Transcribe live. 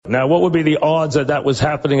Now, what would be the odds that that was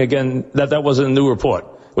happening again, that wasn't a new report?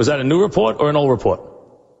 Was that a new report or an old report?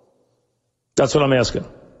 That's what I'm asking.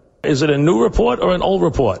 Is it a new report or an old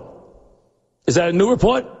report? Is that a new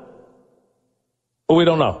report? Or we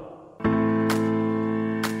don't know?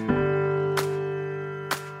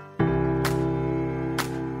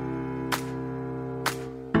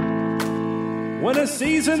 When a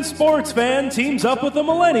seasoned sports fan teams up with a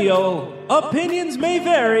millennial, opinions may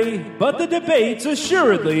vary, but the debates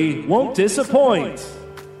assuredly won't disappoint.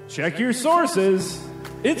 Check your sources.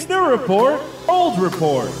 It's new report, old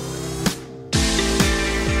report.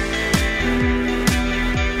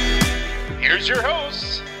 Here's your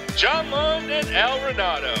hosts, John Lund and Al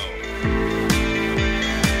Renato.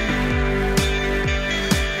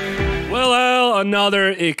 Well, Al, another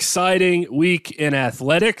exciting week in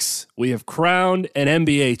athletics. We have crowned an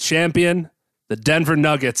NBA champion. The Denver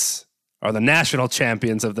Nuggets are the national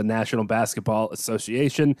champions of the National Basketball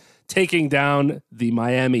Association, taking down the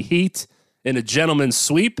Miami Heat in a gentleman's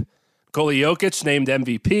sweep. Nikola Jokic named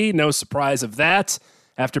MVP, no surprise of that,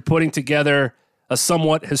 after putting together a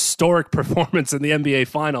somewhat historic performance in the NBA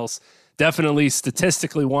Finals. Definitely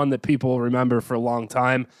statistically one that people will remember for a long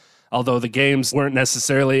time. Although the games weren't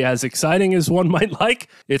necessarily as exciting as one might like,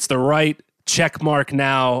 it's the right check mark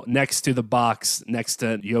now next to the box, next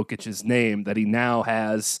to Jokic's name that he now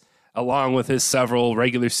has, along with his several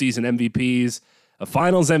regular season MVPs, a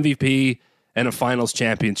finals MVP, and a finals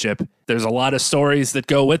championship. There's a lot of stories that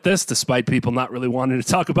go with this, despite people not really wanting to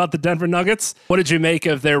talk about the Denver Nuggets. What did you make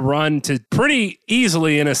of their run to pretty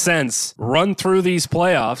easily, in a sense, run through these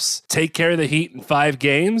playoffs, take care of the Heat in 5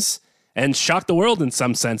 games, and shock the world in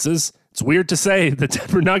some senses? It's weird to say the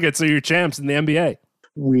Denver Nuggets are your champs in the NBA.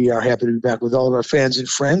 We are happy to be back with all of our fans and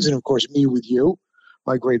friends, and of course me with you,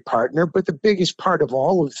 my great partner. But the biggest part of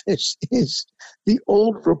all of this is the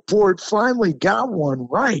old report finally got one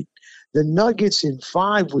right. The Nuggets in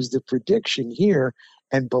 5 was the prediction here,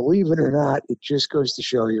 and believe it or not, it just goes to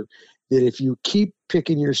show you that if you keep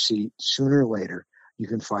picking your seat, sooner or later, you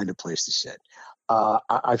can find a place to sit.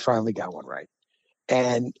 I finally got one right.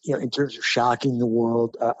 And, you know, in terms of shocking the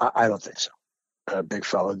world, I don't think so, big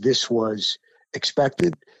fella. This was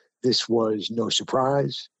expected. This was no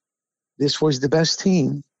surprise. This was the best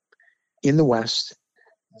team in the West.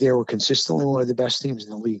 They were consistently one of the best teams in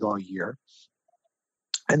the league all year.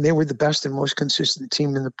 And they were the best and most consistent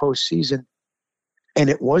team in the postseason. And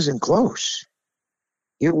it wasn't close.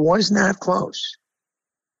 It was not close.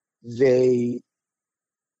 They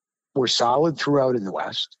were solid throughout in the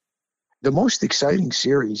West. The most exciting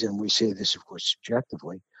series, and we say this, of course,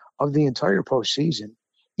 subjectively, of the entire postseason,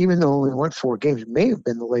 even though it only went 4 games, may have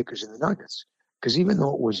been the Lakers and the Nuggets. Because even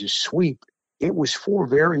though it was a sweep, it was 4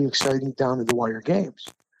 very exciting down-to-the-wire games.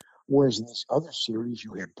 Whereas in this other series,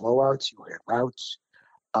 you had blowouts, you had routs,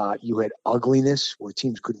 you had ugliness where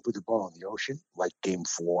teams couldn't put the ball in the ocean, like Game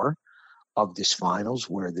 4 of this finals,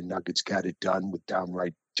 where the Nuggets got it done with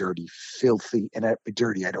downright dirty, filthy, and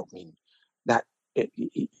dirty, I don't mean not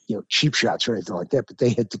cheap shots or anything like that, but they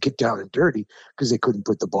had to get down and dirty because they couldn't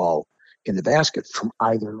put the ball in the basket from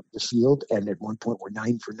either the field, and at one point were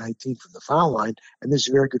 9 for 19 from the foul line, and this is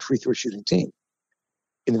a very good free throw shooting team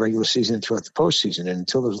in the regular season and throughout the postseason. And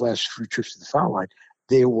until those last few trips to the foul line,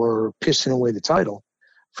 they were pissing away the title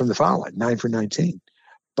from the foul line, 9 for 19.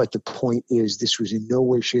 But the point is, this was in no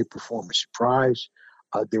way, shape, or form a surprise.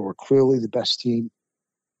 They were clearly the best team.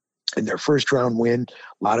 In their first round win,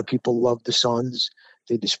 a lot of people loved the Suns.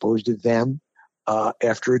 They disposed of them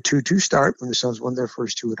after a 2-2 start when the Suns won their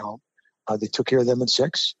first 2 at home. They took care of them in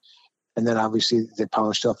 6. And then obviously they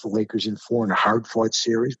polished off the Lakers in 4 in a hard-fought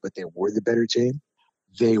series, but they were the better team.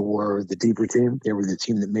 They were the deeper team. They were the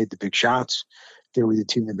team that made the big shots. They were the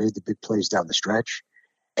team that made the big plays down the stretch.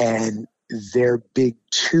 And their big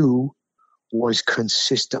 2 was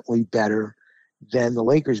consistently better than the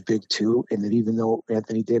Lakers' big 2, and that even though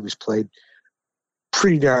Anthony Davis played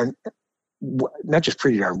not just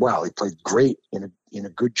pretty darn well, he played great in a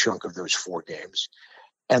good chunk of those 4 games.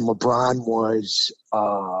 And LeBron was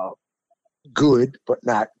good, but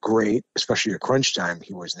not great, especially at crunch time.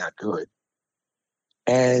 He was not good.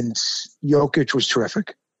 And Jokic was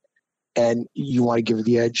terrific. And you want to give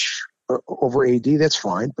the edge over AD, that's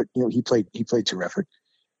fine. But he played terrific,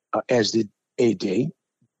 as did AD.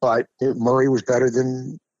 But Murray was better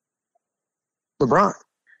than LeBron.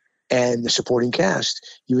 And the supporting cast,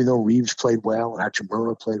 even though Reeves played well and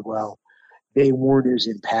Hachimura played well, they weren't as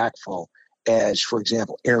impactful as, for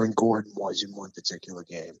example, Aaron Gordon was in one particular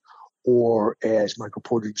game, or as Michael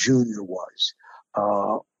Porter Jr. was,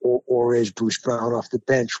 or as Bruce Brown off the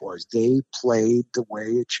bench was. They played the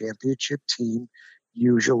way a championship team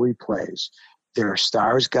usually plays. Their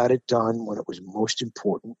stars got it done when it was most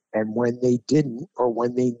important. And when they didn't, or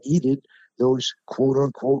when they needed those quote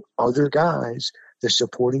unquote other guys, the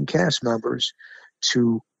supporting cast members,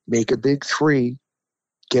 to make a big three,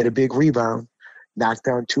 get a big rebound, knock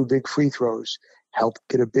down 2 big free throws, help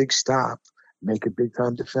get a big stop, make a big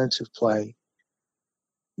time defensive play,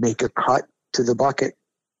 make a cut to the bucket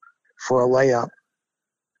for a layup,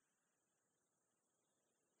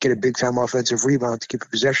 get a big time offensive rebound to keep a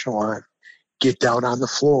possession alive, get down on the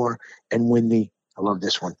floor and win I love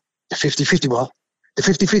this one, the 50-50 ball. The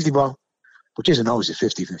 50-50 ball, which isn't always a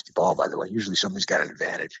 50-50 ball, by the way. Usually somebody's got an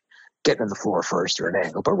advantage getting on the floor first or an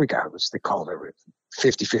angle. But regardless, they call it everything.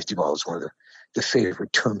 50-50 ball is one of the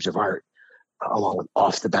favorite terms of art, along with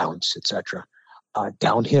off the bounce, etc.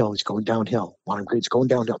 Downhill, he's going downhill. Modern Great's going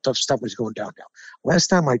downhill. Tough stuff is going downhill. Last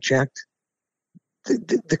time I checked,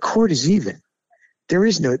 the court is even.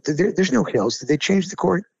 There's no hills. Did they change the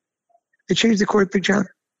court? They changed the court, Big John?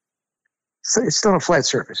 So it's still a flat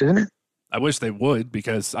surface, isn't it? I wish they would,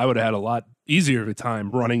 because I would have had a lot easier of a time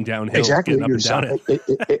running downhill, exactly getting up and down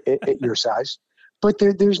it. At your size. But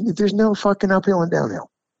there's no fucking uphill and downhill.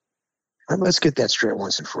 Let's get that straight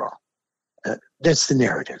once and for all. That's the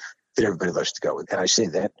narrative that everybody loves to go with. And I say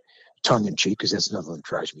that tongue in cheek because that's another one that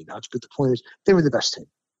drives me nuts. But the point is, they were the best team.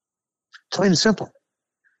 Plain and simple.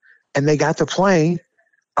 And they got to play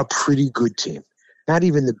a pretty good team. Not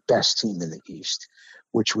even the best team in the East,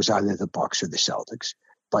 which was either the Bucks or the Celtics.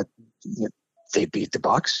 But they beat the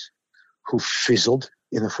Bucks, who fizzled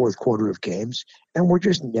in the fourth quarter of games, and were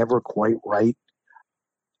just never quite right.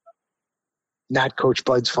 Not Coach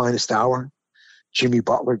Bud's finest hour. Jimmy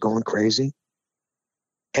Butler going crazy.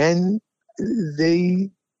 And the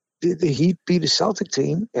Heat beat a Celtic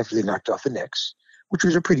team after they knocked off the Knicks, which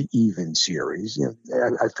was a pretty even series.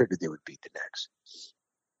 I figured they would beat the Knicks.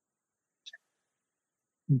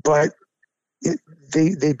 But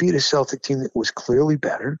they beat a Celtic team that was clearly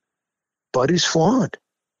better, but is flawed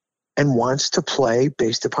and wants to play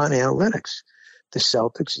based upon analytics. The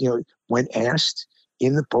Celtics, when asked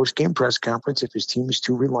in the post-game press conference if his team is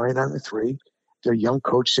too reliant on the three, their young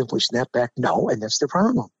coach simply snapped back, no, and that's their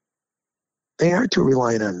problem. They are too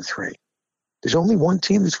reliant on the three. There's only one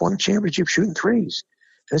team that's won a championship shooting threes.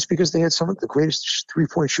 That's because they had some of the greatest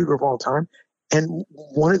three-point shooter of all time and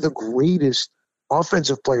one of the greatest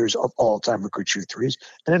offensive players of all time who could shoot threes,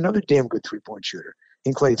 and another damn good three-point shooter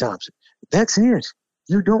in Klay Thompson. That's it.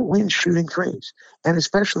 You don't win shooting threes, and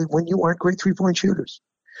especially when you aren't great three-point shooters,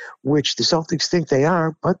 which the Celtics think they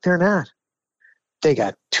are, but they're not. They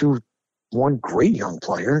got one great young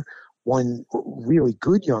player, one really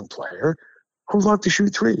good young player who loved to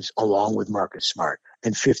shoot threes, along with Marcus Smart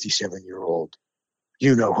and 57-year-old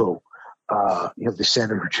you-know-who. The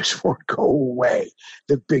center who just won't go away,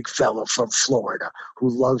 the big fella from Florida who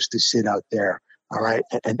loves to sit out there, all right,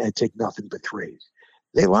 and take nothing but threes.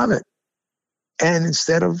 They love it. And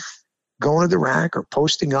instead of going to the rack or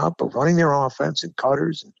posting up or running their offense and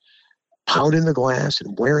cutters and pounding the glass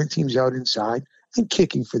and wearing teams out inside and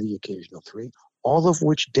kicking for the occasional three, all of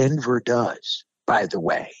which Denver does, by the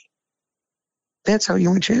way. That's how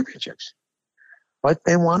you win championships. But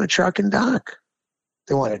they want to chuck and duck.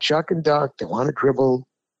 They want to chuck and duck. They want to dribble.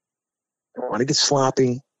 They want to get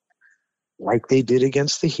sloppy like they did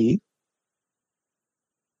against the Heat.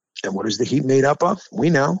 And what is the Heat made up of? We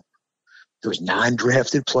know. Those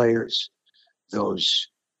non-drafted players, those,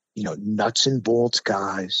 nuts and bolts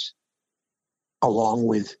guys, along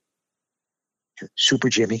with Super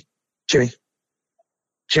Jimmy, who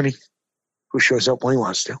shows up when he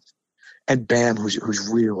wants to, and Bam, who's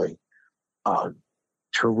really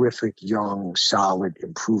terrific, young, solid,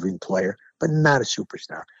 improving player, but not a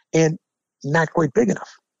superstar and not quite big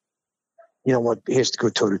enough. He has to go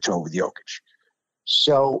toe-to-toe with Jokic.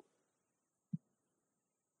 So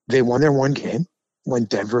they won their one game when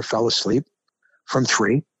Denver fell asleep from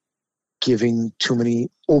three, giving too many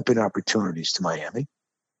open opportunities to Miami.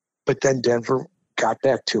 But then Denver got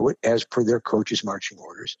back to it as per their coach's marching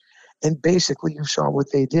orders. And basically you saw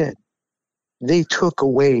what they did. They took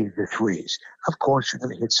away the threes. Of course, you're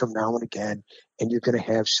going to hit some now and again, and you're going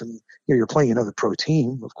to have some, you're playing another pro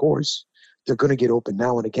team, of course. They're going to get open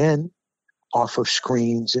now and again off of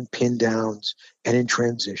screens and pin downs and in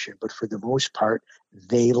transition. But for the most part,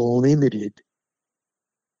 they limited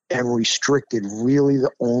and restricted really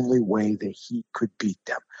the only way the Heat could beat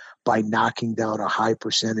them, by knocking down a high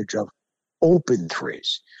percentage of open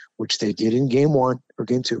threes, which they did in game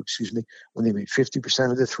two, when they made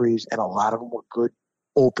 50% of the threes, and a lot of them were good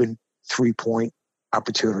open three-point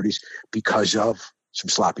opportunities because of some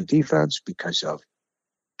sloppy defense, because of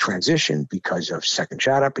transition, because of second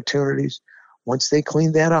shot opportunities. Once they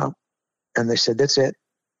cleaned that up, And they said, that's it.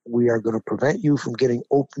 We are going to prevent you from getting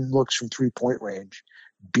open looks from 3-point range,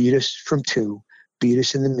 beat us from 2, beat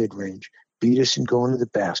us in the mid-range, beat us in going to the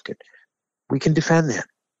basket. We can defend that.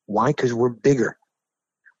 Why? Because we're bigger.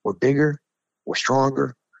 We're bigger. We're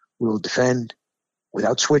stronger. We will defend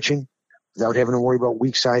without switching, without having to worry about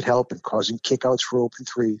weak side help and causing kickouts for open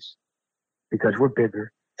threes, because we're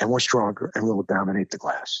bigger and we're stronger and we will dominate the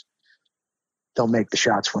glass. They'll make the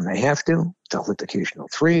shots when they have to. They'll hit the occasional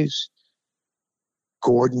threes.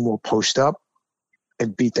 Gordon will post up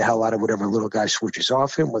and beat the hell out of whatever little guy switches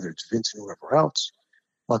off him, whether it's Vincent or whoever else.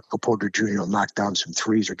 Michael Porter Jr. will knock down some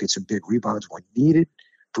threes or get some big rebounds when needed.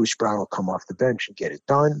 Bruce Brown will come off the bench and get it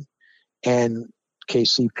done. And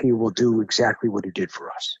KCP will do exactly what he did for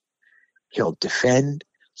us. He'll defend.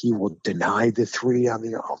 He will deny the three on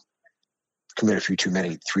the commit a few too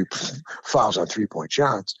many fouls on 3-point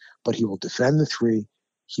shots, but he will defend the three.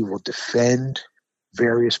 He will defend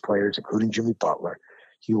various players, including Jimmy Butler.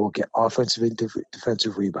 He will get offensive and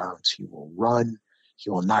defensive rebounds. He will run. He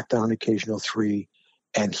will knock down an occasional three,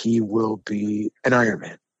 and he will be an Iron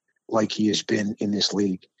Man, like he has been in this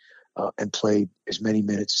league and played as many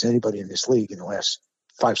minutes as anybody in this league in the last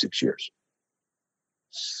 5-6 years.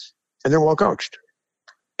 And they're well coached,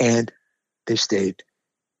 and they stayed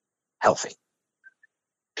healthy.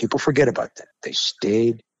 People forget about that. They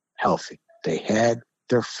stayed healthy. They had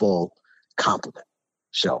their full complement.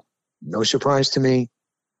 So, no surprise to me.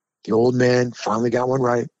 The old man finally got one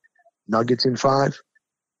right. Nuggets in 5,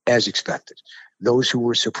 as expected. Those who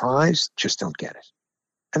were surprised just don't get it.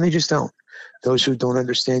 And they just don't. Those who don't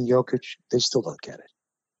understand Jokic, they still don't get it.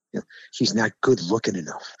 You know, he's not good looking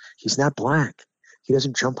enough. He's not black. He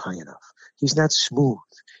doesn't jump high enough. He's not smooth.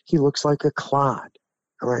 He looks like a clod.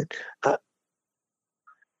 All right.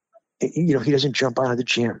 He doesn't jump out of the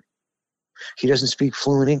gym. He doesn't speak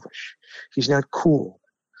fluent English. He's not cool.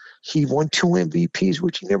 He won 2 MVPs,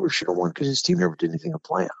 which he never should have won because his team never did anything in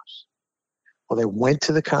playoffs. Well, they went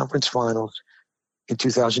to the conference finals in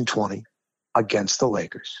 2020 against the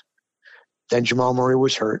Lakers. Then Jamal Murray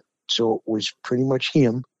was hurt, so it was pretty much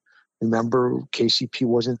him. Remember, KCP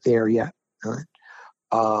wasn't there yet.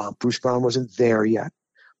 Right? Bruce Brown wasn't there yet.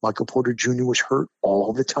 Michael Porter Jr. was hurt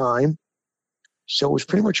all the time. So it was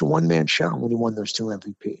pretty much a one-man show when he won those 2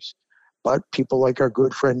 MVPs. But people like our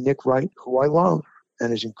good friend Nick Wright, who I love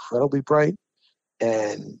and is incredibly bright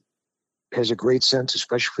and has a great sense,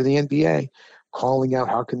 especially for the NBA, calling out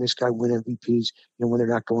how can this guy win MVPs when they're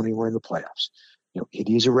not going anywhere in the playoffs. It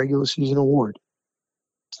is a regular season award.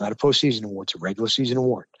 It's not a postseason award. It's a regular season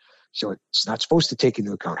award. So it's not supposed to take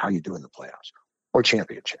into account how you do in the playoffs or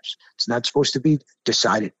championships. It's not supposed to be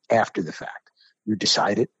decided after the fact. You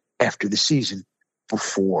decide it after the season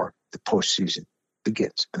before the postseason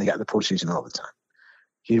begins. And they got in the postseason all the time.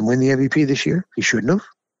 He didn't win the MVP this year. He shouldn't have.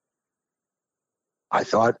 I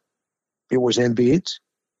thought it was Embiid's.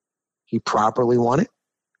 He properly won it.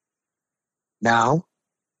 Now,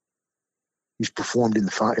 he's performed in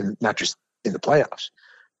the not just in the playoffs,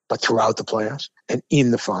 but throughout the playoffs and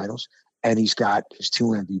in the finals. And he's got his 2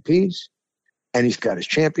 MVPs, and he's got his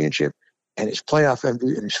championship, and his playoff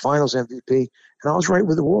MVP, and his finals MVP. And I was right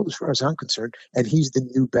with the world as far as I'm concerned. And he's the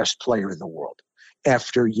new best player in the world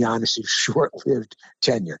after Giannis's short-lived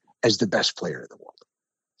tenure as the best player in the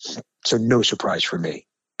world. So no surprise for me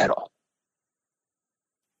at all.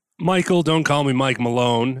 Michael, don't call me Mike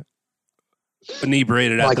Malone,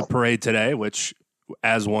 inebriated at the parade today, which,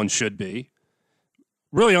 as one should be,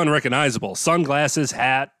 really unrecognizable. Sunglasses,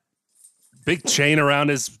 hat, big chain around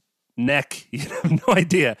his neck. You have no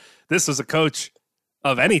idea. This was a coach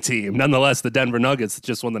of any team. Nonetheless, the Denver Nuggets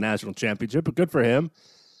just won the national championship, but good for him.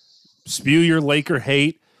 Spew your Laker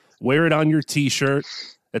hate, wear it on your T-shirt,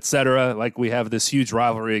 etc. Like we have this huge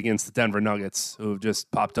rivalry against the Denver Nuggets, who have just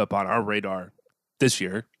popped up on our radar this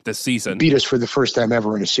season. Beat us for the first time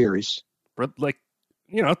ever in a series. But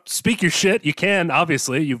speak your shit. You can,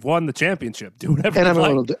 obviously. You've won the championship. Do whatever and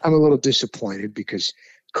you I'm a little disappointed because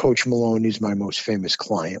Coach Malone is my most famous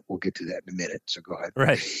client. We'll get to that in a minute, so go ahead.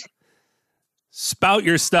 Right. Spout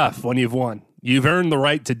your stuff when you've won. You've earned the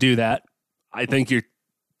right to do that. I think you're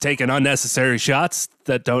taking unnecessary shots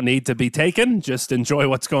that don't need to be taken. Just enjoy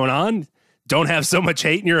what's going on. Don't have so much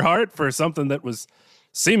hate in your heart for something that was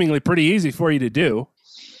seemingly pretty easy for you to do.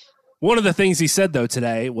 One of the things he said, though,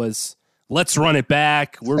 today was, let's run it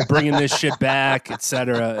back. We're bringing this shit back, et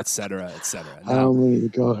cetera, et cetera, et cetera. Now,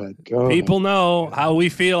 go ahead. People know how we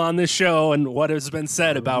feel on this show and what has been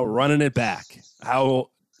said about running it back, how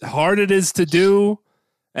hard it is to do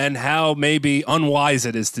and how maybe unwise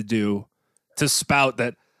it is to do, to spout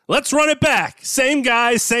that, let's run it back. Same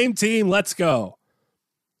guys, same team, let's go.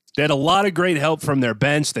 They had a lot of great help from their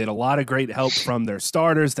bench. They had a lot of great help from their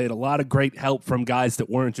starters. They had a lot of great help from guys that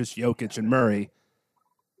weren't just Jokic and Murray.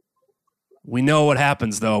 We know what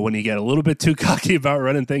happens, though, when you get a little bit too cocky about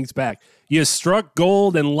running things back. You struck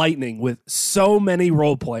gold and lightning with so many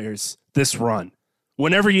role players this run.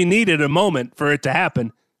 Whenever you needed a moment for it to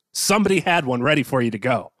happen, somebody had one ready for you to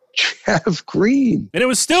go. Jeff Green. And it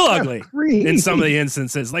was still ugly Green. in some of the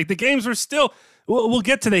instances. Like the games were still, we'll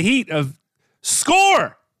get to the heat of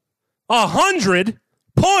score 100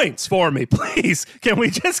 points for me, please. Can we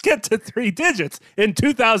just get to 3 digits in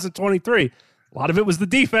 2023? A lot of it was the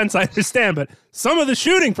defense, I understand, but some of the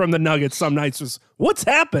shooting from the Nuggets some nights was, what's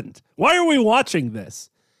happened? Why are we watching this?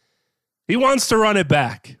 He wants to run it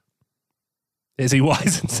back. Is he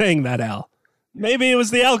wise in saying that, Al? Maybe it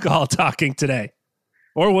was the alcohol talking today.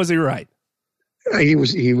 Or was he right? He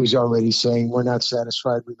was already saying, we're not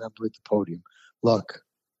satisfied, remember, at the podium. Look,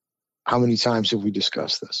 how many times have we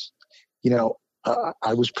discussed this?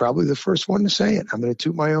 I was probably the first one to say it. I'm going to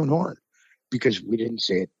toot my own horn because we didn't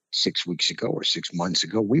say it 6 weeks ago or 6 months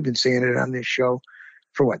ago. We've been saying it on this show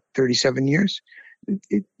for 37 years?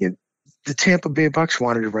 The Tampa Bay Bucks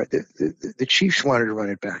wanted to run the Chiefs wanted to run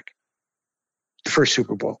it back. The first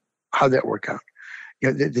Super Bowl. How'd that work out?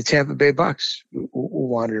 The Tampa Bay Bucks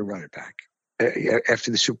wanted to run it back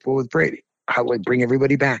after the Super Bowl with Brady. How do I bring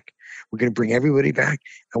everybody back? We're going to bring everybody back,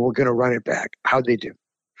 and we're going to run it back. How'd they do?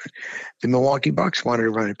 The Milwaukee Bucks wanted to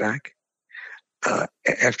run it back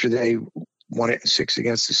after they won it in 6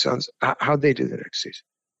 against the Suns. How'd they do the next season?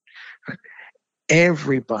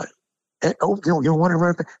 Everybody. You don't want to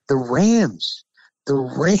run it back? The Rams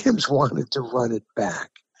wanted to run it back.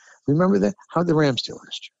 Remember that? How'd the Rams do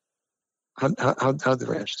last year? How'd the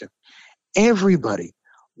Rams do? Everybody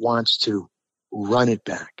wants to run it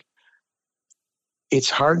back. It's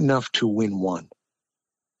hard enough to win one.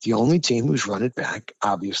 The only team who's run it back,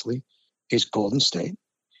 obviously, is Golden State.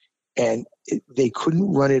 And they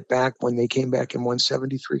couldn't run it back when they came back and won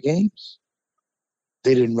 73 games.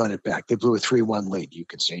 They didn't run it back. They blew a 3-1 lead. You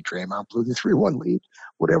could say Draymond blew the 3-1 lead.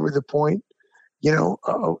 Whatever the point,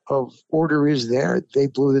 of order is there, they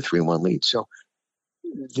blew the 3-1 lead. So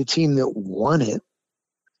the team that won it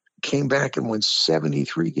came back and won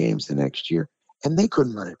 73 games the next year, and they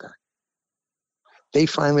couldn't run it back. They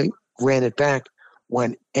finally ran it back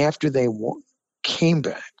when, after they came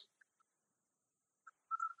back,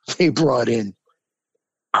 they brought in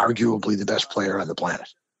arguably the best player on the planet,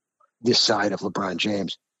 this side of LeBron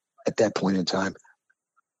James at that point in time.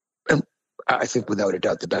 And I think without a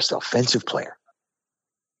doubt the best offensive player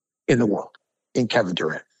in the world, in Kevin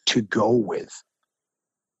Durant, to go with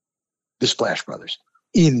the Splash Brothers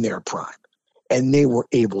in their prime. And they were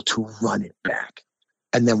able to run it back.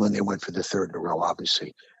 And then when they went for the third in a row,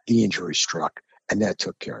 obviously, the injury struck, and that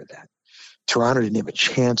took care of that. Toronto didn't have a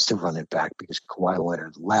chance to run it back because Kawhi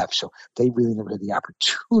Leonard left, so they really never had the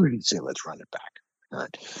opportunity to say, let's run it back.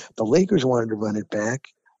 Right? The Lakers wanted to run it back,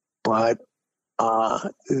 but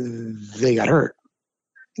they got hurt.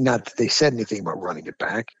 Not that they said anything about running it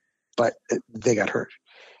back, but they got hurt.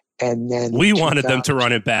 And then we wanted them to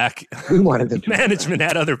run it back. We wanted them to. Management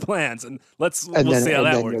had other plans, and we'll see how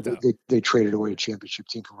that worked out. They traded away a championship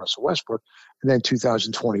team for Russell Westbrook. And then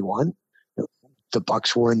 2021, the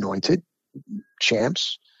Bucks were anointed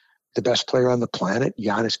champs, the best player on the planet.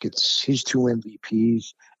 Giannis gets his 2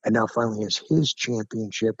 MVPs, and now finally has his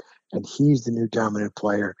championship, and he's the new dominant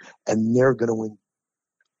player, and they're going to win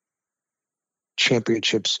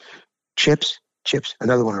championships. Chips.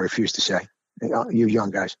 Another one I refuse to say. You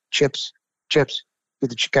young guys, chips. You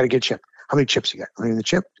got to get a chip. How many chips you got? I mean, the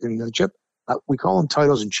chip. You know the chip. We call them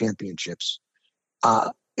titles and championships.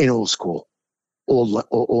 In old school,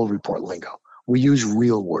 old report lingo, we use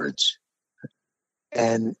real words.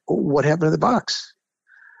 And what happened to the Bucks?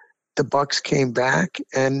 The Bucks came back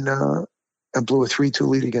and blew a 3-2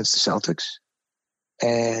 lead against the Celtics.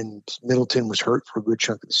 And Middleton was hurt for a good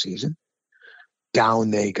chunk of the season.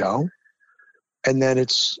 Down they go. And then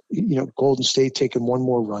it's, Golden State taking one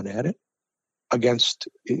more run at it against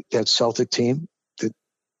that Celtic team that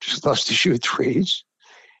just loves to shoot threes.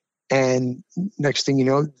 And next thing you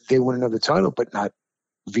know, they win another title, but not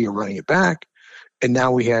via running it back. And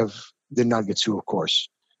now we have the Nuggets, who, of course,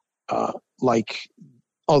 like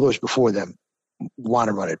all those before them, want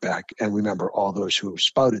to run it back. And remember, all those who have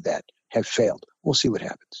spouted that have failed. We'll see what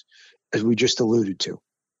happens. As we just alluded to,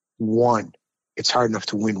 one, it's hard enough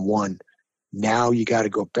to win one. Now you got to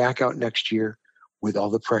go back out next year with all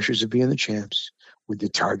the pressures of being the champs, with the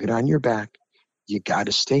target on your back. You got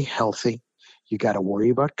to stay healthy. You got to worry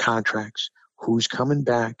about contracts, who's coming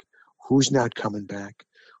back, who's not coming back,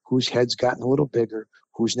 whose head's gotten a little bigger,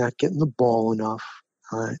 who's not getting the ball enough.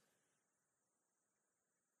 All right.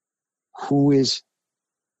 who is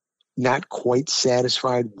not quite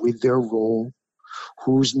satisfied with their role,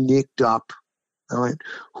 who's nicked up, all right,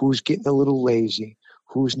 who's getting a little lazy,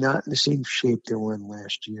 who's not in the same shape they were in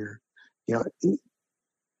last year,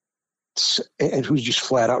 and who's just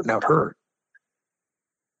flat out and out hurt.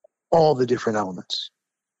 All the different elements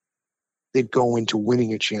that go into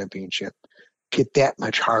winning a championship get that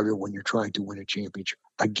much harder when you're trying to win a championship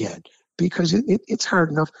again, because it's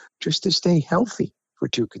hard enough just to stay healthy for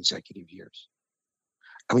 2 consecutive years.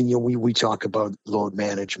 I mean, we talk about load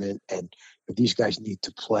management and these guys need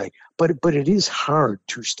to play, but it is hard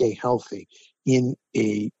to stay healthy in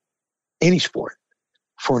any sport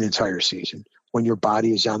for an entire season when your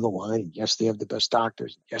body is on the line. And yes, they have the best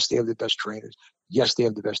doctors. Yes, they have the best trainers. Yes, they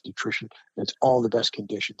have the best nutrition. And it's all the best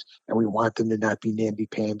conditions. And we want them to not be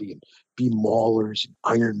namby-pamby and be maulers and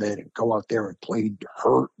Ironmen and go out there and play to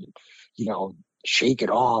hurt and, shake it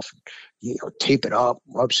off, tape it up,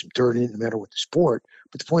 rub some dirt in, no matter what the sport.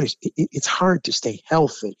 But the point is, it's hard to stay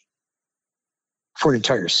healthy for an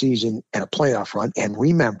entire season and a playoff run. And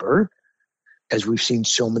remember, as we've seen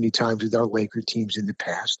so many times with our Laker teams in the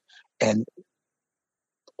past, and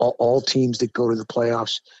all teams that go to the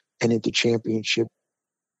playoffs and into championship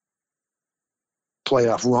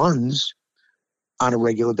playoff runs on a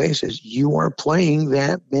regular basis, you are playing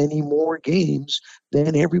that many more games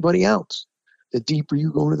than everybody else. The deeper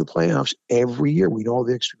you go into the playoffs every year, we know all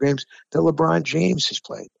the extra games that LeBron James has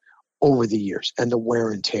played over the years and the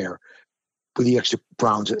wear and tear with the extra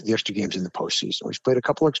games in the postseason. He's played a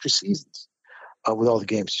couple extra seasons with all the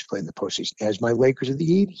games he's played in the postseason, as my Lakers of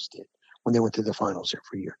the 80s did when they went to the finals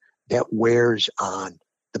every year. That wears on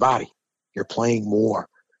the body. You're playing more.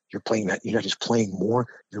 You're not just playing more,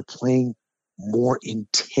 you're playing more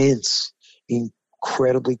intense,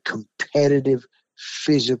 incredibly competitive,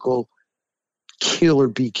 physical, kill or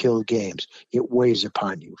be killed games. It weighs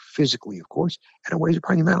upon you physically, of course, and it weighs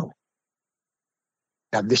upon you mentally.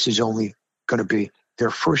 Now, this is only going to be their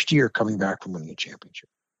first year coming back from winning a championship.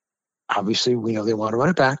 Obviously, we know they want to run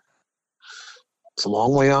it back. It's a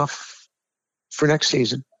long way off for next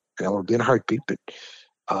season. And that will be in a heartbeat, but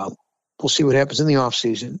we'll see what happens in the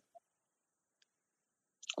offseason.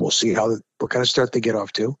 We'll see what kind of start they get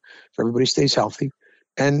off to, if everybody stays healthy.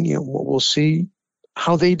 And, we'll see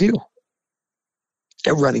how they do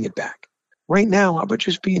at running it back. Right now, how about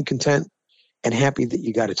just being content and happy that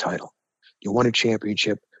you got a title? You won a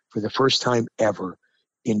championship for the first time ever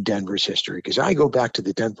in Denver's history. Because I go back to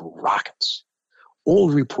the Denver Rockets.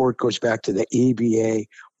 Old report goes back to the ABA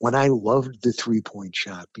when I loved the three-point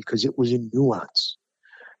shot because it was a nuance.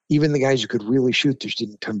 Even the guys who could really shoot just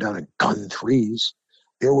didn't come down and gun threes.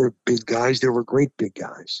 There were big guys. There were great big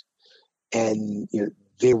guys. And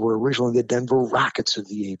they were originally the Denver Rockets of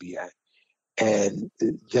the ABA. And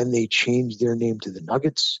then they changed their name to the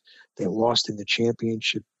Nuggets. They lost in the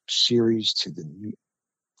championship series to the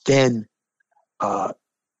then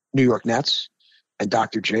New York Nets and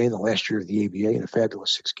Dr. J in the last year of the ABA in a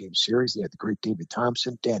fabulous 6-game series. They had the great David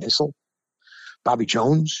Thompson, Dan Issel, Bobby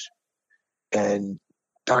Jones, and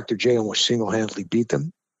Dr. J almost single-handedly beat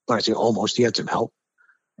them. When I say almost, he had some help.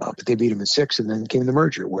 But they beat him in 6, and then came the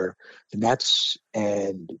merger where the Nets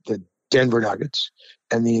and the Denver Nuggets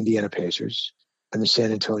and the Indiana Pacers and the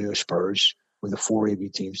San Antonio Spurs were the 4 AB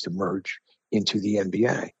teams to merge into the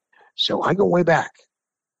NBA. So I go way back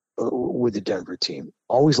with the Denver team.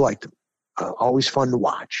 Always liked them. Always fun to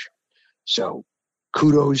watch. So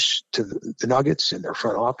kudos to the Nuggets and their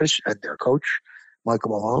front office and their coach,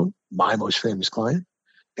 Michael Malone, my most famous client,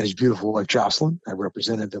 and his beautiful wife, Jocelyn. I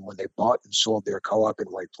represented them when they bought and sold their co-op in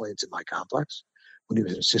White Plains in my complex. When he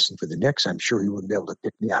was an assistant for the Knicks, I'm sure he wouldn't be able to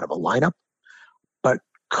pick me out of a lineup. But,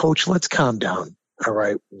 Coach, let's calm down, all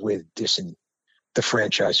right, with dissing the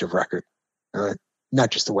franchise of record, all right?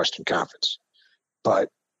 Not just the Western Conference. But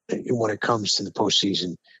when it comes to the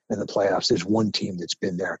postseason and the playoffs, there's one team that's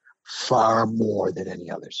been there far more than any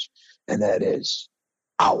others, and that is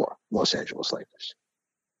our Los Angeles Lakers.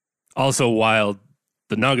 Also wild,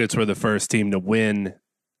 the Nuggets were the first team to win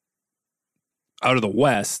out of the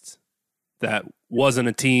West that wasn't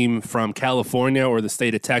a team from California or the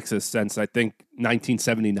state of Texas since, I think,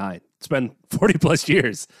 1979. It's been 40-plus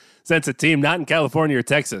years since a team not in California or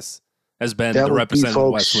Texas has been the representative of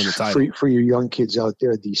the West win the title. For your young kids out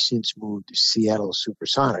there, the since moved Seattle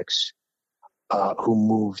Supersonics, who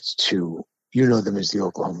moved to, you know them as the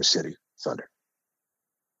Oklahoma City Thunder.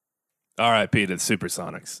 R.I.P. to the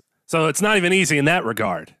Supersonics. So it's not even easy in that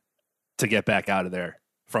regard to get back out of there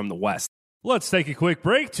from the West. Let's take a quick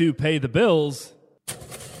break to pay the bills.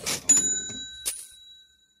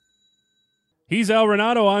 He's Al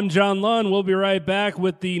Renato. I'm John Lund. We'll be right back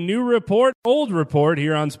with the new report, old report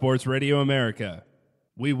here on Sports Radio America.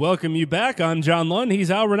 We welcome you back. I'm John Lund. He's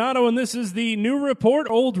Al Renato, and this is the new report,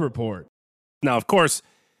 old report. Now, of course,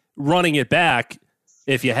 running it back,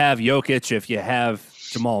 if you have Jokic, if you have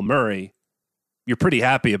Jamal Murray, you're pretty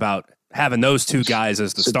happy about having those two guys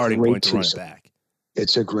as the starting point to run it back.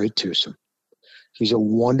 It's a great twosome. He's a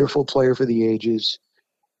wonderful player for the ages.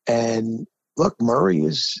 And look, Murray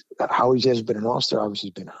is how he has been an all-star. Obviously,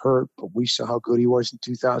 he's been hurt, but we saw how good he was in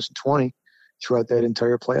 2020 throughout that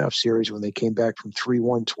entire playoff series when they came back from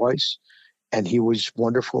 3-1 twice. And he was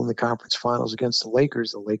wonderful in the conference finals against the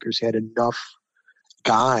Lakers. The Lakers had enough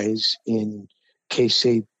guys in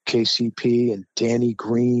KCP and Danny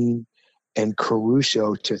Green and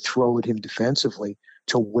Caruso to throw at him defensively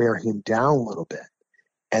to wear him down a little bit.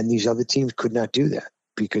 And these other teams could not do that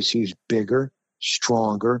because he's bigger,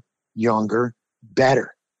 stronger, younger,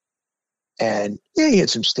 better. And yeah, he had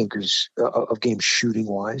some stinkers of games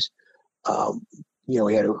shooting-wise. He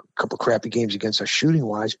had a couple crappy games against us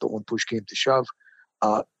shooting-wise, but when push came to shove,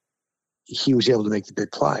 he was able to make the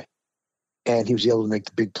big play. And he was able to make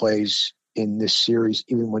the big plays in this series,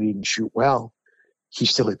 even when he didn't shoot well. He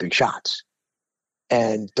still hit big shots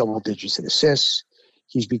and double digits in assists.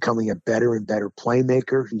 He's becoming a better and better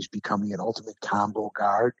playmaker. He's becoming an ultimate combo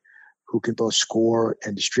guard who can both score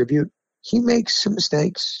and distribute. He makes some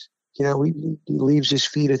mistakes. He leaves his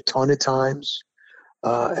feet a ton of times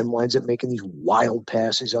and winds up making these wild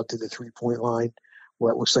passes up to the three-point line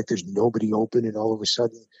where it looks like there's nobody open, and all of a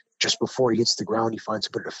sudden, just before he hits the ground, he finds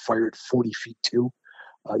somebody to fire at 40 feet too,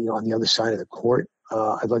 on the other side of the court.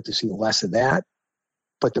 I'd like to see less of that.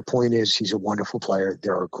 But the point is, he's a wonderful player.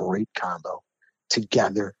 They're a great combo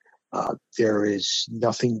together. There is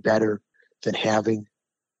nothing better than having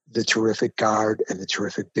the terrific guard and the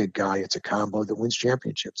terrific big guy. It's a combo that wins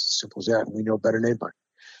championships. As simple as that. And we know better than anybody.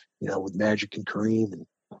 With Magic and Kareem, and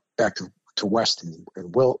back to West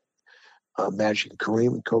and Wilt, Magic and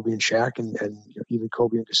Kareem, and Kobe and Shaq, and even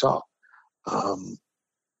Kobe and Gasol.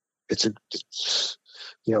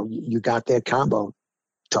 You got that combo.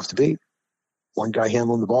 Tough to beat. One guy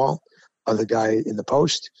handling the ball, other guy in the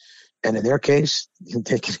post. And in their case,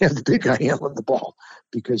 they can have the big guy handling the ball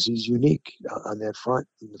because he's unique on that front.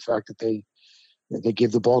 And the fact that they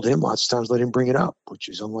give the ball to him lots of times, let him bring it up, which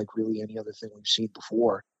is unlike really any other thing we've seen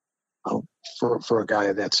before for a guy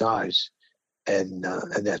of that size and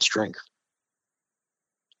that strength.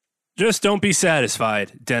 Just don't be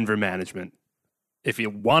satisfied, Denver management. If you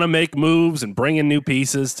want to make moves and bring in new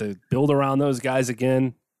pieces to build around those guys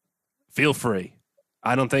again, feel free.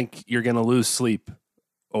 I don't think you're going to lose sleep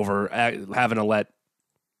over having to let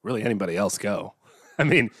really anybody else go. I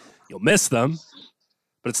mean, you'll miss them,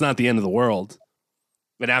 but it's not the end of the world.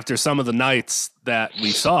 And after some of the nights that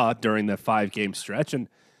we saw during the 5-game stretch, and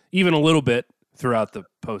even a little bit throughout the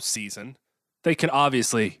postseason, they can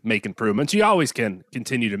obviously make improvements. You always can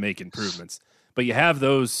continue to make improvements, but you have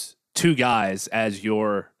those two guys as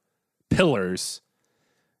your pillars.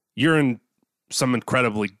 You're in some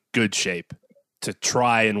incredibly good shape to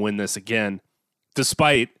try and win this again,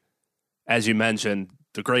 despite, as you mentioned,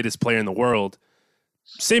 the greatest player in the world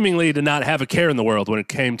seemingly to not have a care in the world when it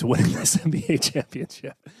came to winning this NBA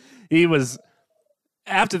championship. He was,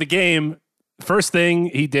 after the game, first thing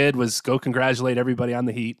he did was go congratulate everybody on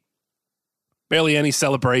the Heat. Barely any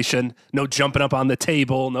celebration, no jumping up on the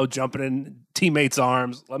table, no jumping in teammates'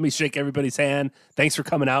 arms. Let me shake everybody's hand. Thanks for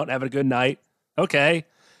coming out and having a good night. Okay.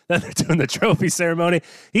 Then they're doing the trophy ceremony.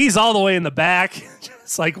 He's all the way in the back,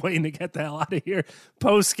 just like waiting to get the hell out of here.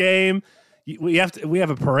 Post game, we have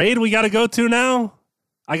a parade we got to go to now.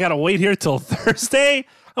 I got to wait here till Thursday.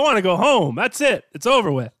 I want to go home. That's it. It's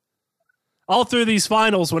over with. All through these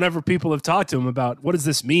finals, whenever people have talked to him about what does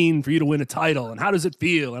this mean for you to win a title and how does it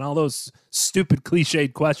feel and all those stupid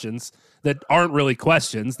cliched questions that aren't really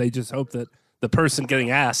questions. They just hope that the person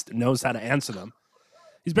getting asked knows how to answer them.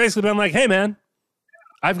 He's basically been like, hey, man,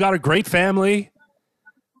 I've got a great family.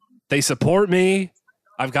 They support me.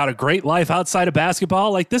 I've got a great life outside of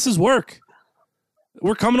basketball. Like, this is work.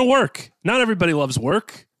 We're coming to work. Not everybody loves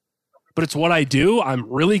work, but it's what I do. I'm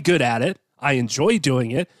really good at it. I enjoy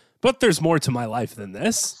doing it, but there's more to my life than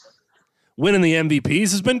this. Winning the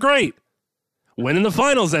MVPs has been great. Winning the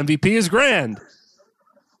finals MVP is grand,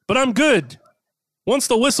 but I'm good. Once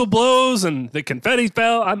the whistle blows and the confetti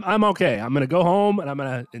fell, I'm okay. I'm going to go home and I'm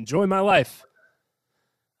going to enjoy my life.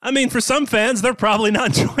 I mean, for some fans, they're probably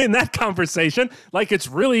not enjoying that conversation. Like,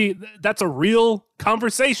 that's a real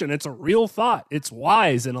conversation. It's a real thought. It's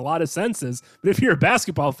wise in a lot of senses. But if you're a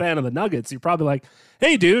basketball fan of the Nuggets, you're probably like,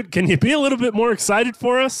 hey, dude, can you be a little bit more excited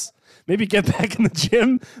for us? maybe get back in the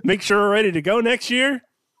gym, make sure we're ready to go next year.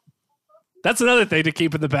 That's another thing to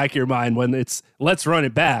keep in the back of your mind when it's let's run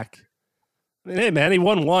it back. I mean, hey, man, he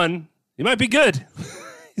won one. He might be good.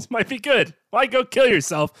 He might be good. Why go kill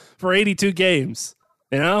yourself for 82 games?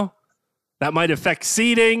 You know? That might affect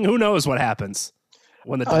seeding. Who knows what happens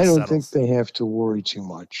when the dust I don't settles. think they have to worry too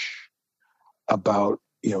much about,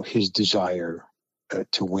 his desire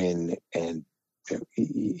to win, and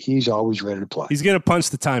he's always ready to play. He's going to punch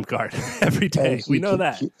the time card every day. We know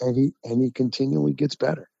that. And he continually gets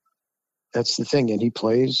better. That's the thing. And he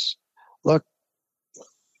plays. Look,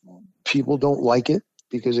 people don't like it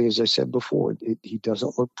because, as I said before, he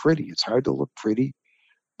doesn't look pretty. It's hard to look pretty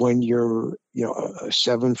when you're, a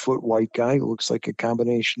 7-foot white guy who looks like a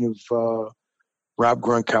combination of Rob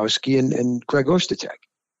Gronkowski and Greg Ostertag.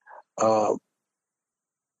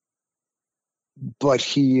 But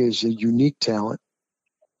he is a unique talent,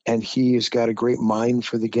 and he has got a great mind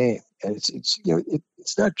for the game. And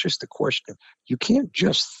it's not just a question of, you can't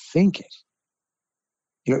just think it.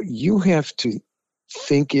 You have to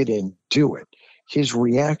think it and do it. His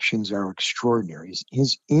reactions are extraordinary.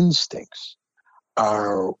 His instincts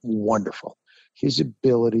are wonderful. His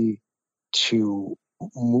ability to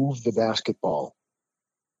move the basketball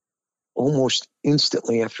almost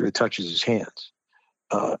instantly after it touches his hands,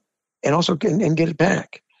 and also get it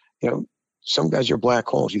back. Some guys are black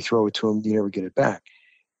holes. You throw it to him, you never get it back.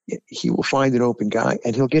 He will find an open guy,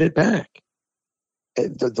 and he'll get it back.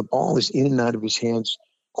 The ball is in and out of his hands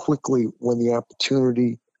quickly when the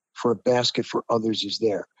opportunity for a basket for others is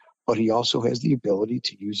there. But he also has the ability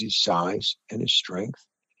to use his size and his strength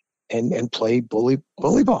and play bully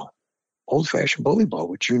ball, old-fashioned bully ball,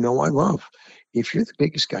 which I love. If you're the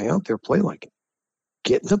biggest guy out there, play like it.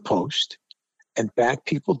 Get in the post and back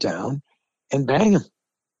people down and bang them.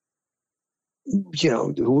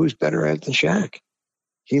 Who was better at it than Shaq?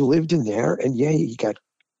 He lived in there, and he got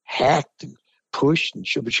hacked and pushed, but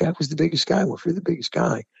Shaq was the biggest guy. Well, if you're the biggest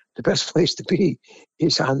guy, the best place to be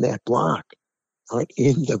is on that block, right,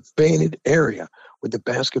 in the painted area with the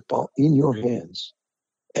basketball in your hands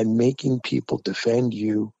and making people defend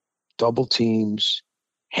you, double teams,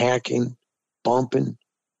 hacking, bumping,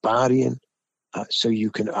 bodying, so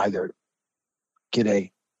you can either get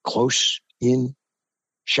a close-in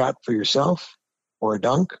shot for yourself or a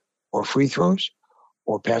dunk or free throws,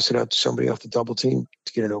 or pass it out to somebody off the double team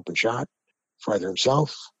to get an open shot for either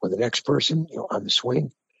himself or the next person, on the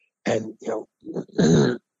swing. And,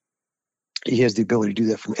 he has the ability to do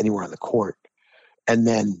that from anywhere on the court. And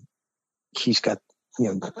then he's got,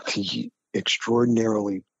 the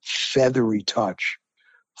extraordinarily feathery touch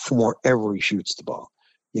from wherever he shoots the ball,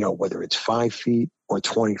 whether it's 5 feet or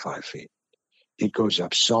 25 feet. It goes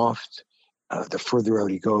up soft. The further out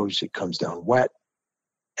he goes, it comes down wet.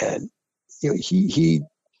 And,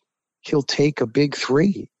 he'll take a big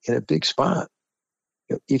three in a big spot.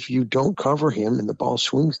 If you don't cover him and the ball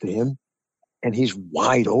swings to him and he's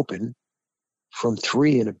wide open from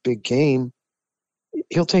three in a big game,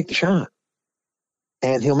 he'll take the shot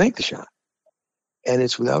and he'll make the shot. And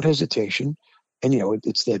it's without hesitation. And,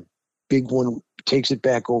 it's that big one, takes it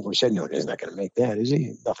back over and said, no, he's not going to make that, is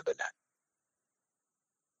he? Nothing but that.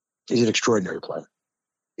 He's an extraordinary player.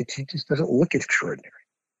 He just doesn't look extraordinary.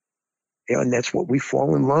 And that's what we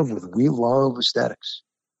fall in love with. We love aesthetics.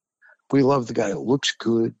 We love the guy who looks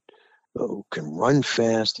good, who can run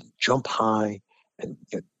fast and jump high and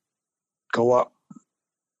go up,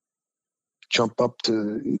 jump up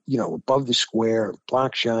to, above the square,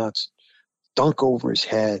 block shots, dunk over his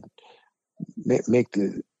head, make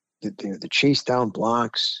the chase down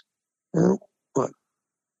blocks. Look,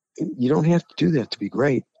 you don't have to do that to be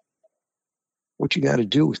great. What you got to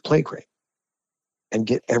do is play great and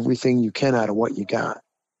get everything you can out of what you got.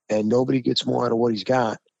 And nobody gets more out of what he's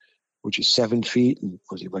got, which is 7 feet. And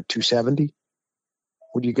was he about 270?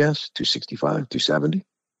 What do you guess? 265, 270?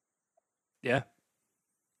 Yeah.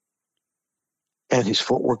 And his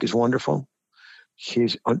footwork is wonderful.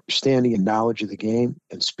 His understanding and knowledge of the game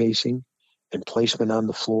and spacing and placement on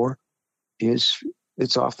the floor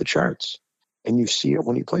it's off the charts. And you see it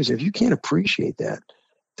when he plays. If you can't appreciate that,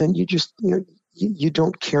 then you just, you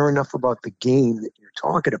don't care enough about the game that you're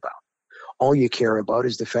talking about. All you care about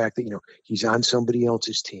is the fact that, he's on somebody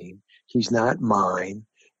else's team. He's not mine,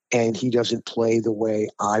 and he doesn't play the way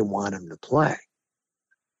I want him to play.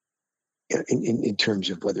 In terms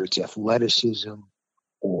of whether it's athleticism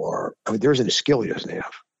or, there isn't a skill he doesn't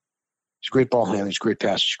have. He's a great ball handler, he's a great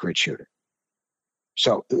passer, he's a great shooter.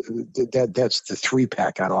 So that's the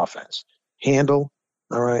 3-pack on offense. Handle,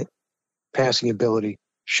 all right, passing ability,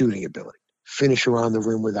 shooting ability. Finish around the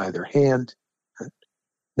rim with either hand.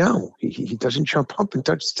 No, he doesn't jump up and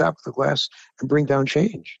touch the top of the glass and bring down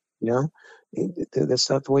change. That's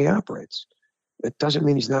not the way he operates. That doesn't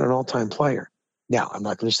mean he's not an all-time player. Now, I'm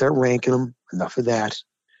not going to start ranking him. Enough of that.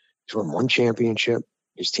 He's won 1 championship.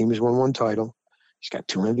 His team has won 1 title. He's got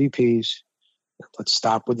 2 MVPs. Let's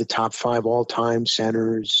stop with the top 5 all-time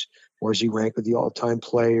centers. Where's he ranked with the all-time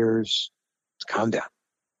players? Let's calm down.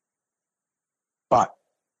 But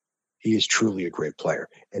he is truly a great player,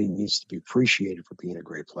 and he needs to be appreciated for being a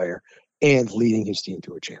great player and leading his team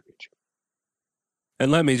to a championship.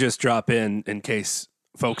 And let me just drop in case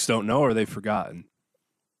folks don't know or they've forgotten.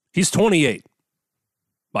 He's 28,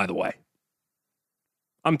 by the way.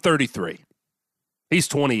 I'm 33. He's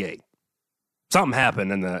 28. Something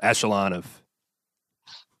happened in the echelon of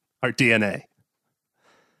our DNA.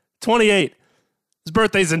 28. His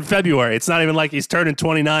birthday's in February. It's not even like he's turning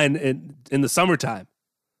 29 in the summertime.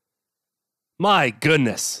 My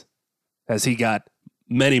goodness, has he got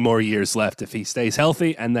many more years left if he stays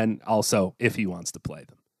healthy, and then also if he wants to play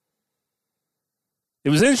them.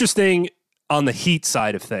 It was interesting on the Heat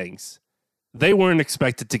side of things. They weren't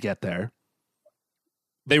expected to get there.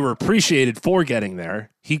 They were appreciated for getting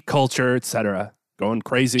there. Heat culture, etc. Going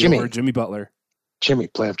crazy over Jimmy Butler.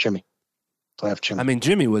 Playoff Jimmy. I mean,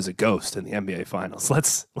 Jimmy was a ghost in the NBA Finals.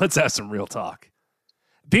 Let's have some real talk.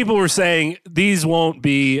 People were saying these won't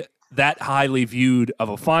be that highly viewed of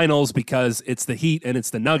a finals because it's the Heat and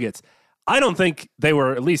it's the Nuggets. I don't think they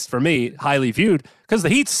were, at least for me, highly viewed because the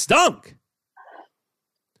Heat stunk.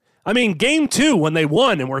 I mean, game 2, when they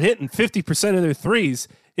won and were hitting 50% of their threes,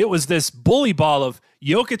 it was this bully ball of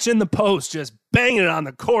Jokic in the post, just banging it on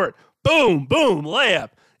the court. Boom, boom,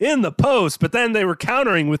 layup in the post. But then they were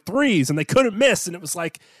countering with threes and they couldn't miss. And it was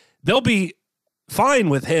like, they'll be fine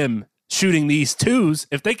with him shooting these 2s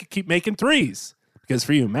if they could keep making 3s. Because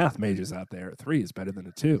for you math majors out there, a 3 is better than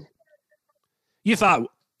a 2. You thought,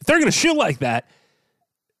 if they're going to shoot like that,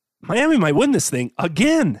 Miami might win this thing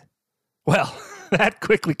again. Well, that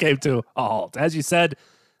quickly came to a halt. As you said,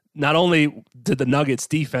 not only did the Nuggets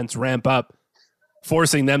defense ramp up,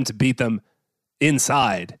 forcing them to beat them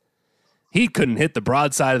inside, he couldn't hit the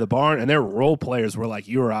broad side of the barn, and their role players were like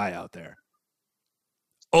you or I out there.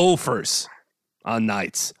 Offers on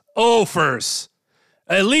nights. Offers.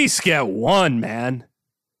 At least get 1, man.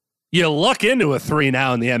 You luck into a 3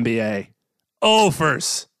 now in the NBA.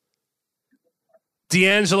 Offers.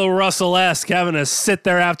 D'Angelo Russell-esque having to sit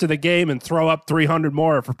there after the game and throw up 300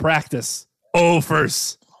 more for practice.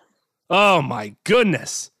 Offers. Oh, my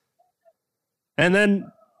goodness. And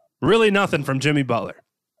then really nothing from Jimmy Butler.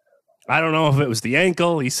 I don't know if it was the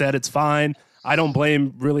ankle. He said it's fine. I don't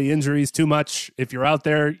blame really injuries too much. If you're out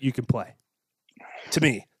there, you can play. To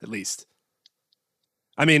me, at least.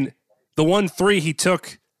 I mean, the 1-3 he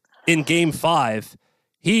took in game 5,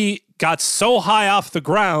 he got so high off the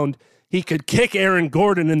ground, he could kick Aaron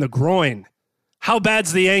Gordon in the groin. How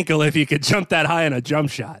bad's the ankle if you could jump that high in a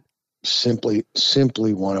jump shot? Simply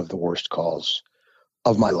one of the worst calls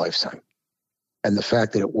of my lifetime. And the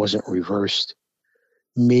fact that it wasn't reversed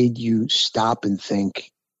made you stop and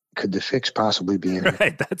think, could the fix possibly be in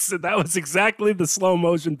right? That was exactly the slow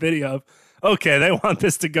motion video of, okay, they want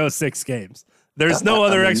this to go 6 games. There's no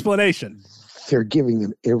other explanation. They're giving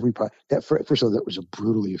them every that. First of all, that was a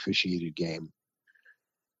brutally officiated game.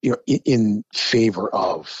 In favor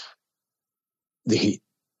of the Heat.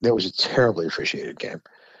 That was a terribly officiated game.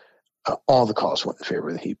 All the calls went in favor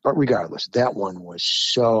of the Heat. But regardless, that one was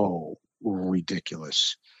so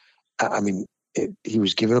ridiculous. I mean, he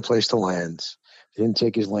was given a place to land. They didn't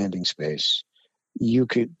take his landing space.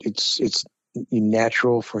 It's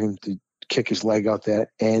natural for him to kick his leg out that,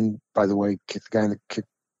 and by the way, kick the guy in the kick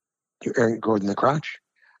Aaron Gordon in the crotch.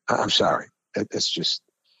 I'm sorry.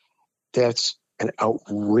 That's an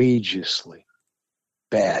outrageously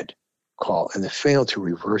bad call, and the fail to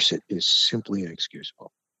reverse it is simply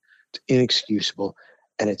inexcusable. It's inexcusable,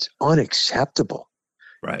 and it's unacceptable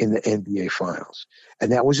in the NBA Finals. And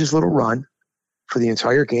that was his little run for the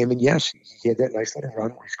entire game. And yes, he had that nice little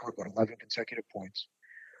run where he scored 11 consecutive points.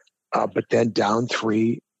 But then down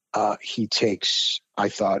 3, he takes, I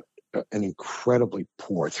thought, an incredibly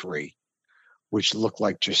poor 3, which looked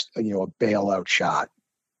like just a bailout shot.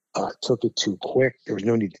 Took it too quick. There was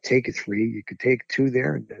no need to take a 3. You could take 2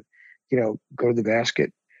 there and then, go to the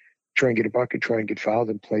basket, try and get a bucket, try and get fouled,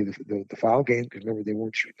 and play the foul game. Because remember, they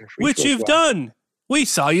weren't shooting their free throws. Which you've done. We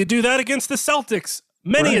saw you do that against the Celtics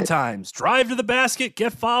many a times. Drive to the basket,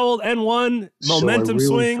 get fouled, and won. Momentum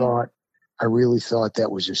swing. I really thought that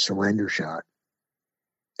was a surrender shot.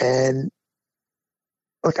 And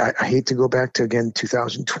look, I hate to go back to, again,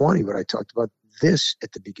 2020, but I talked about this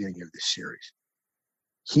at the beginning of this series.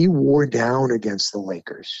 He wore down against the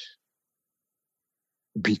Lakers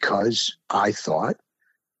because I thought,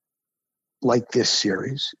 like this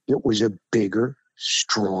series, it was a bigger,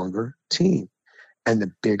 stronger team. And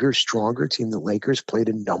the bigger, stronger team, the Lakers, played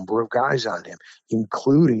a number of guys on him,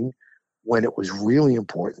 including, when it was really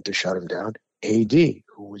important to shut him down, AD,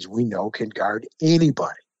 who, as we know, can guard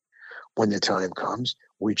anybody when the time comes,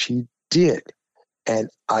 which he did. And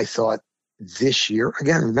I thought this year,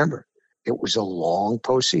 again, remember, it was a long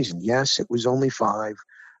postseason. Yes, it was only 5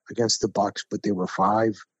 against the Bucks, but there were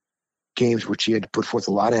 5 games which he had to put forth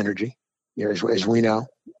a lot of energy. You know, as we know,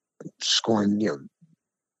 scoring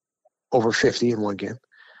over 50 in one game.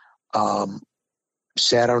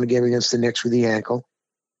 Sat on a game against the Knicks with the ankle,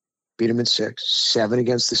 beat him in 6, 7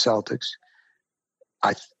 against the Celtics.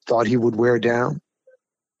 I thought he would wear down,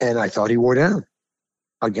 and I thought he wore down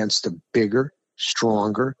against a bigger,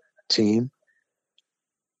 stronger team.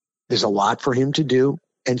 There's a lot for him to do,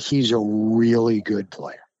 and he's a really good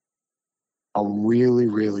player. A really,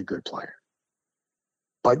 really good player.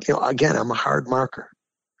 But, again, I'm a hard marker.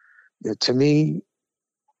 To me,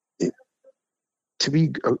 to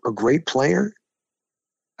be a great player,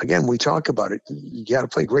 again, we talk about it. You got to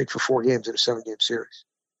play great for 4 games in a 7-game series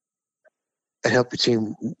and help your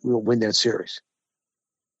team win that series.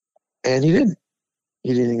 And he didn't.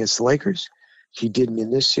 He didn't against the Lakers. He didn't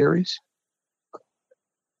in this series.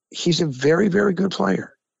 He's a very, very good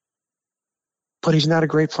player. But he's not a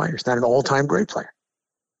great player. He's not an all-time great player.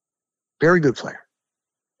 Very good player.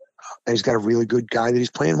 And he's got a really good guy that he's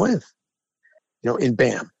playing with. In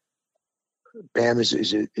Bam. Bam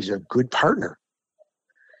is a good partner.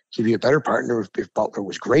 He'd be a better partner if Butler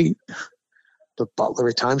was great. But Butler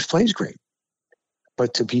at times plays great.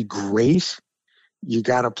 But to be great, you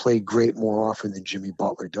got to play great more often than Jimmy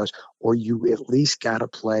Butler does. Or you at least got to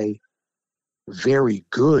play very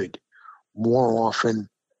good more often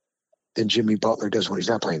than Jimmy Butler does when he's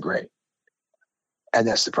not playing great. And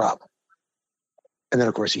that's the problem. And then,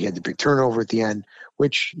 of course, he had the big turnover at the end,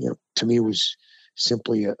 which, to me was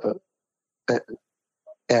simply a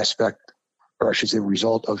aspect, or I should say,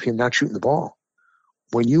 result of him not shooting the ball.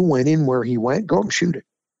 When you went in where he went, go and shoot it.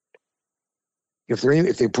 If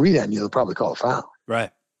they breathe on you, they'll probably call a foul.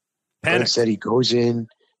 Right. But instead, he goes in,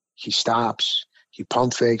 he stops, he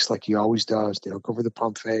pump fakes like he always does. They don't go for the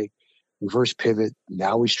pump fake, reverse pivot.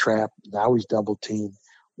 Now he's trapped. Now he's double teamed.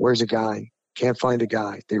 Where's a guy? Can't find a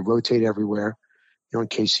guy. They rotate everywhere. And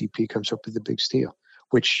KCP comes up with the big steal,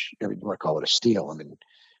 which, you want to call it a steal. I mean,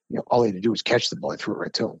 all he had to do was catch the ball and threw it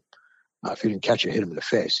right to him. If he didn't catch it, hit him in the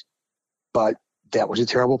face. But that was a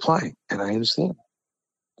terrible play, and I understand.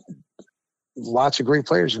 Lots of great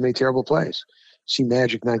players have made terrible plays. See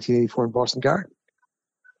Magic 1984 in Boston Garden.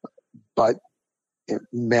 But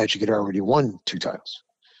Magic had already won 2 titles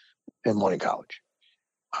and 1 in college.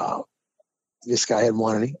 This guy hadn't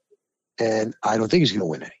won any, and I don't think he's going to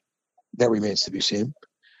win any. That remains to be seen,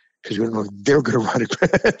 because we don't know if they're going to run it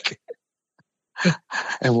back.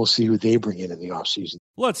 And we'll see who they bring in the offseason.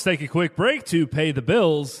 Let's take a quick break to pay the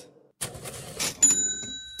bills.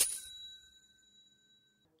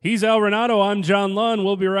 He's Al Renato. I'm John Lund.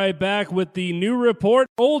 We'll be right back with the new report,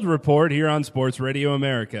 old report, here on Sports Radio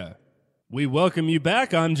America. We welcome you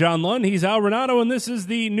back. I'm John Lund. He's Al Renato, and this is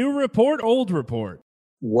the new report, old report.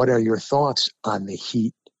 What are your thoughts on the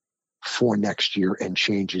Heat for next year and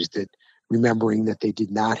changes that, remembering that they did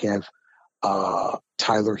not have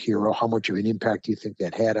Tyler Hero? How much of an impact do you think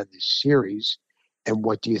that had on this series? And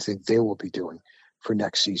what do you think they will be doing for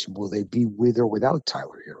next season? Will they be with or without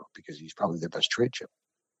Tyler Hero? Because he's probably their best trade chip.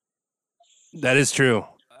 That is true.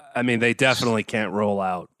 I mean, they definitely can't roll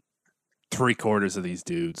out 3/4 of these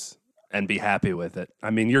dudes and be happy with it. I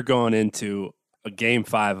mean, you're going into a game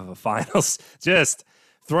 5 of a finals, just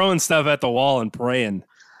throwing stuff at the wall and praying.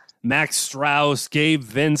 Max Strus, Gabe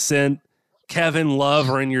Vincent, Kevin Love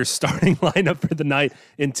are in your starting lineup for the night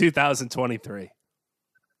in 2023.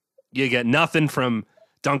 You get nothing from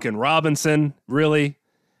Duncan Robinson, really.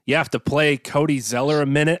 You have to play Cody Zeller a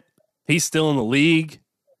minute. He's still in the league.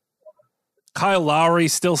 Kyle Lowry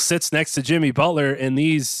still sits next to Jimmy Butler in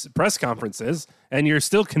these press conferences, and you're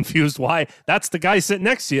still confused why that's the guy sitting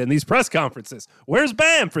next to you in these press conferences. Where's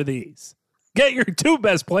Bam for these? Get your 2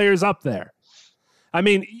 best players up there. I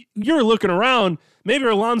mean, you're looking around, maybe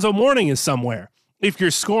Alonzo Mourning is somewhere. If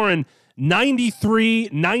you're scoring 93,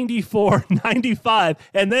 94, 95,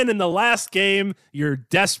 and then in the last game, you're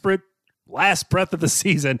desperate, last breath of the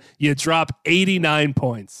season, you drop 89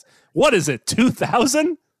 points. What is it,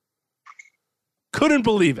 2,000? Couldn't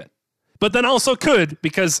believe it. But then also could,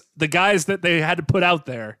 because the guys that they had to put out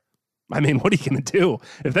there, I mean, what are you going to do?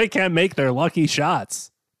 If they can't make their lucky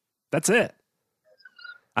shots, that's it.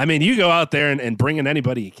 I mean, you go out there and bring in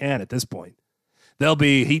anybody you can at this point. There'll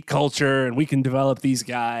be Heat culture, and we can develop these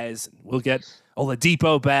guys. We'll get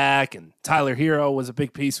Oladipo back, and Tyler Hero was a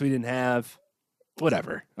big piece we didn't have.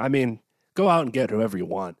 Whatever. I mean, go out and get whoever you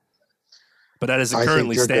want. But as it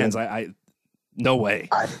currently stands, no way.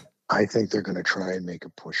 I think they're going to try and make a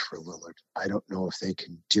push for Lillard. I don't know if they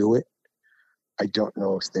can do it. I don't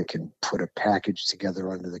know if they can put a package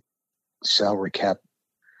together under the salary cap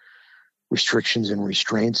restrictions and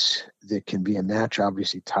restraints that can be a match.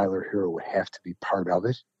 Obviously, Tyler Hero would have to be part of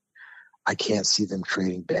it. I can't see them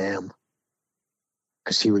trading Bam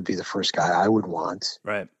because he would be the first guy I would want.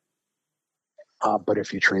 Right. But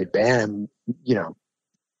if you trade Bam,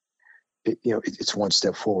 it's one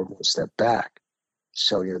step forward, one step back.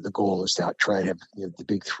 So, the goal is to try and have the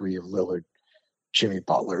big three of Lillard, Jimmy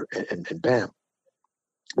Butler, and Bam,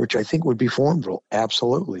 which I think would be formidable.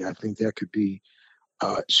 Absolutely. I think that could be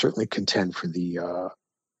certainly contend for the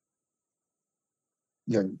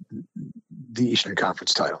Eastern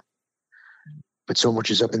Conference title. But so much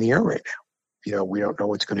is up in the air right now. We don't know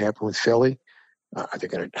what's going to happen with Philly. Are they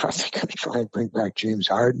going to try and bring back James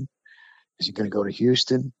Harden? Is he going to go to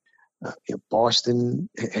Houston? Boston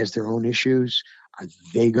has their own issues. Are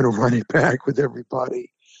they going to run it back with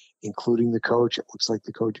everybody, including the coach? It looks like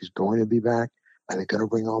the coach is going to be back. Are they going to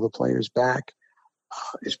bring all the players back?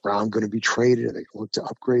 Is Brown going to be traded? Are they going to look to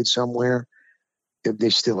upgrade somewhere? They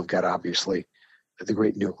still have got, obviously, the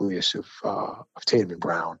great nucleus of Tatum and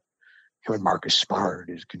Brown. Him and Marcus Smart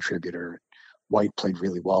is a contributor. White played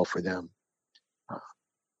really well for them. Of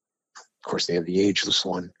course, they have the ageless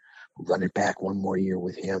one. Run it back one more year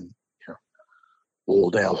with him.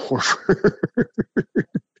 Old Al Horford.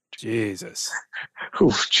 Jesus.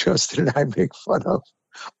 Who Justin and I make fun of.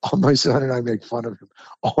 My son and I make fun of him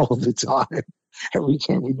all the time. Every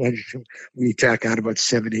time we mention him, we tack on about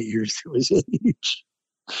 7-8 years to his age.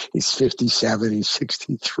 He's 57. He's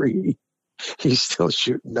 63. He's still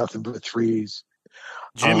shooting nothing but threes.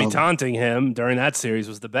 Jimmy taunting him during that series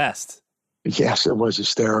was the best. Yes, it was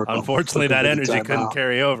hysterical. Unfortunately, that energy couldn't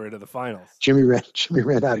carry over to the finals. Jimmy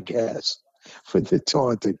ran out of gas for the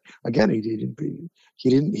taunting. Again, he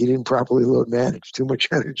didn't properly load manage. Too much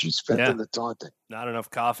energy spent in the taunting. Not enough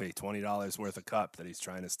coffee. $20 worth a cup that he's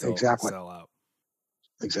trying to still sell out.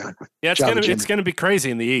 Exactly. Yeah, it's gonna be crazy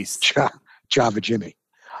in the East. Java Jimmy.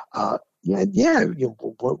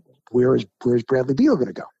 Where's Bradley Beal going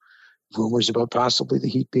to go? Rumors about possibly the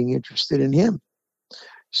Heat being interested in him.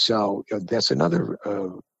 So that's another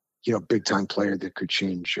big time player that could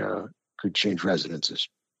change residences.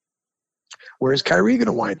 Where's Kyrie going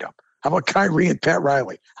to wind up? How about Kyrie and Pat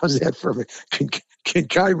Riley? How's that for me? Can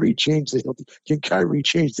Kyrie change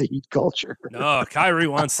the Heat culture? No, Kyrie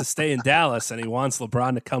wants to stay in Dallas, and he wants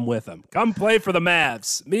LeBron to come with him. Come play for the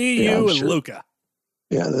Mavs. Me, you, and Luka.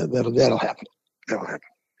 Yeah, that'll happen. That'll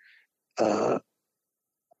happen.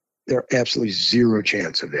 There's absolutely zero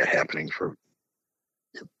chance of that happening for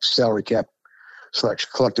salary cap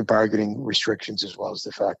 / collective bargaining restrictions, as well as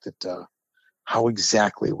the fact that how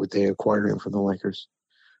exactly would they acquire him from the Lakers?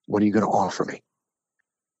 What are you going to offer me?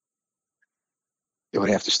 It would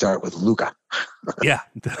have to start with Luka. Yeah,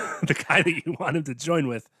 the guy that you want him to join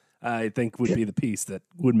with, I think, would be the piece that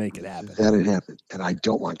would make it happen. That'd happen, and I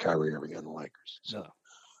don't want Kyrie Irving on the Lakers. So.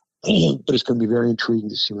 No. But it's going to be very intriguing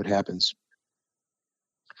to see what happens.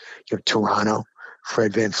 Toronto,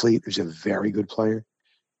 Fred VanVleet, who's a very good player,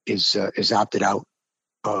 is opted out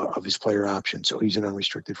of his player option, so he's an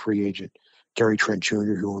unrestricted free agent. Gary Trent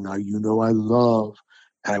Jr., who now I love,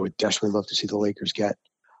 and I would desperately love to see the Lakers get.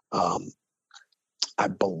 I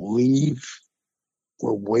believe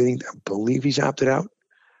we're waiting. I believe he's opted out.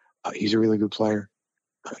 He's a really good player.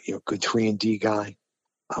 Good 3-and-D guy.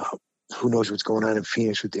 Who knows what's going on in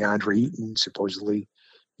Phoenix with DeAndre Ayton? Supposedly,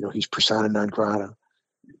 he's persona non grata.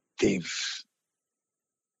 We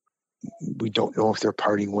don't know if they're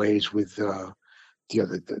parting ways with the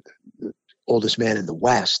oldest man in the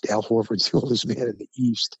West. Al Horford's the oldest man in the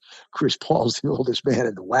East. Chris Paul's the oldest man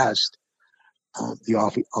in the West.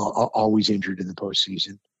 Always injured in the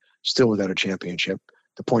postseason, still without a championship.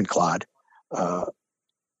 The point Claude.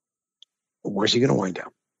 Where's he going to wind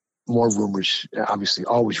up? More rumors, obviously,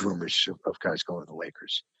 always rumors of guys going to the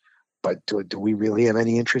Lakers. But do we really have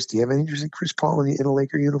any interest? Do you have any interest in Chris Paul in a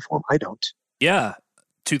Laker uniform? I don't. Yeah.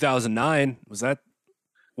 2009, was that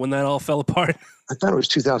when that all fell apart? I thought it was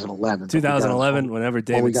 2011. 2011, whenever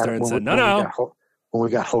David Stern said, no. When we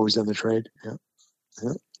got hosed on the trade.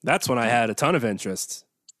 Yeah. That's when I had a ton of interest.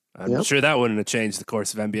 I'm sure that wouldn't have changed the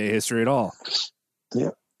course of NBA history at all.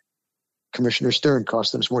 Yeah. Commissioner Stern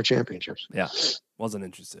cost them some more championships. Yeah. Wasn't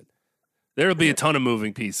interested. There'll be a ton of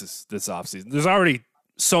moving pieces this offseason. There's already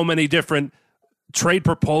so many different trade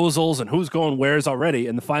proposals and who's going where's already,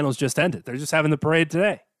 and the finals just ended. They're just having the parade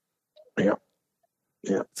today. Yeah.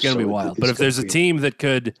 It's going to be wild. But if there's a team that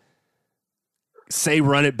could say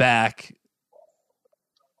run it back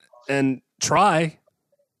and try,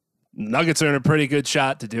 Nuggets are in a pretty good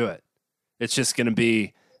shot to do it. It's just going to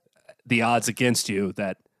be the odds against you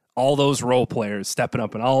that all those role players stepping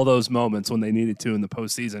up in all those moments when they needed to in the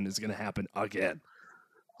postseason is going to happen again.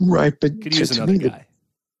 Right, but could use another guy.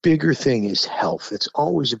 The bigger thing is health. It's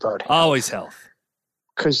always about health. Always health.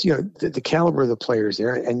 Because, the caliber of the players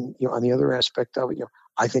there, and, on the other aspect of it,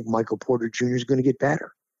 I think Michael Porter Jr. is going to get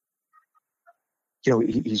better.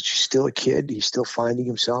 He's still a kid. He's still finding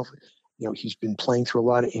himself. He's been playing through a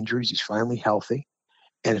lot of injuries. He's finally healthy.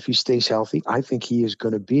 And if he stays healthy, I think he is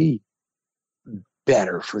going to be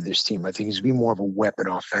better for this team. I think he's going to be more of a weapon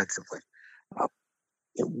offensively.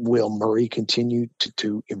 Will Murray continue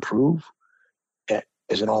to improve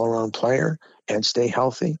as an all-around player and stay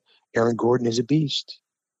healthy? Aaron Gordon is a beast.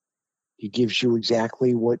 He gives you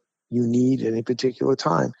exactly what you need at a particular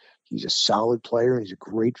time. He's a solid player, and he's a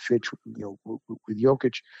great fit, with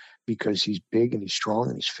Jokic because he's big and he's strong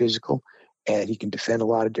and he's physical, and he can defend a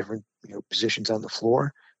lot of different positions on the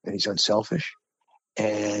floor, and he's unselfish.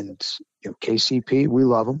 And KCP, we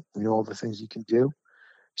love him. We know all the things he can do.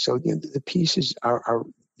 So the pieces are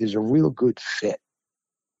there's a real good fit,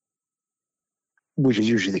 which is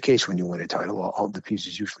usually the case when you win a title. All the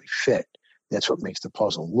pieces usually fit. That's what makes the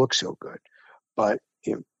puzzle look so good. But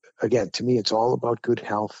again, to me, it's all about good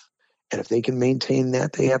health. And if they can maintain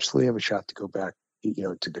that, they absolutely have a shot to go back,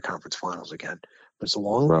 to the conference finals again. But it's a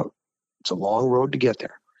long road. It's a long road to get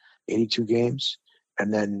there. 82 games,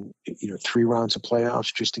 and then 3 rounds of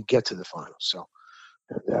playoffs just to get to the finals. So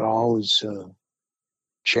that all is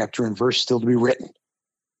chapter and verse still to be written.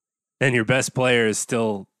 And your best player is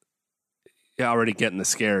still already getting the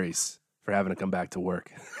scaries for having to come back to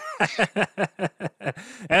work.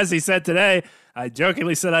 As he said today, I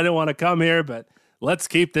jokingly said I didn't want to come here, but let's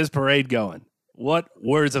keep this parade going. What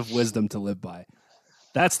words of wisdom to live by.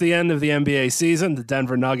 That's the end of the NBA season. The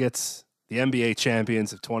Denver Nuggets, the NBA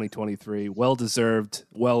champions of 2023. Well-deserved,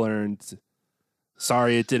 well-earned.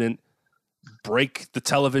 Sorry it didn't break the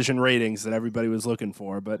television ratings that everybody was looking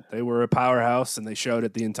for, but they were a powerhouse, and they showed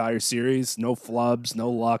it the entire series. No flubs,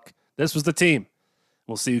 no luck. This was the team.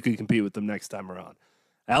 We'll see who can compete with them next time around.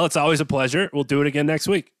 Al, it's always a pleasure. We'll do it again next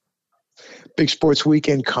week. Big sports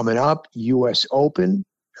weekend coming up. U.S. Open.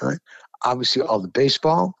 Right? Obviously, all the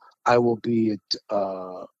baseball. I will be at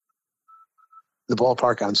the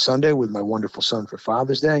ballpark on Sunday with my wonderful son for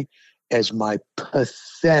Father's Day as my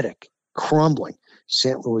pathetic, crumbling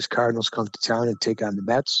St. Louis Cardinals come to town and take on the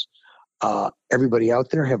Mets. Everybody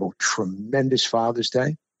out there, have a tremendous Father's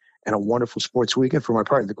Day and a wonderful sports weekend. For my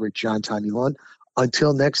partner, the great John Tommy Lund.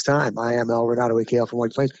 Until next time, I am Al Renato, AKL from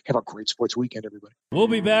White Plains. Have a great sports weekend, everybody. We'll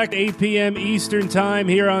be back 8 p.m. Eastern Time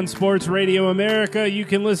here on Sports Radio America. You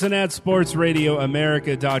can listen at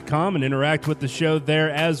sportsradioamerica.com and interact with the show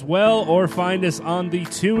there as well, or find us on the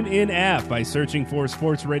TuneIn app by searching for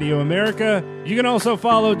Sports Radio America. You can also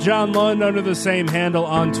follow John Lund under the same handle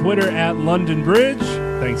on Twitter at London Bridge.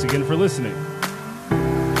 Thanks again for listening.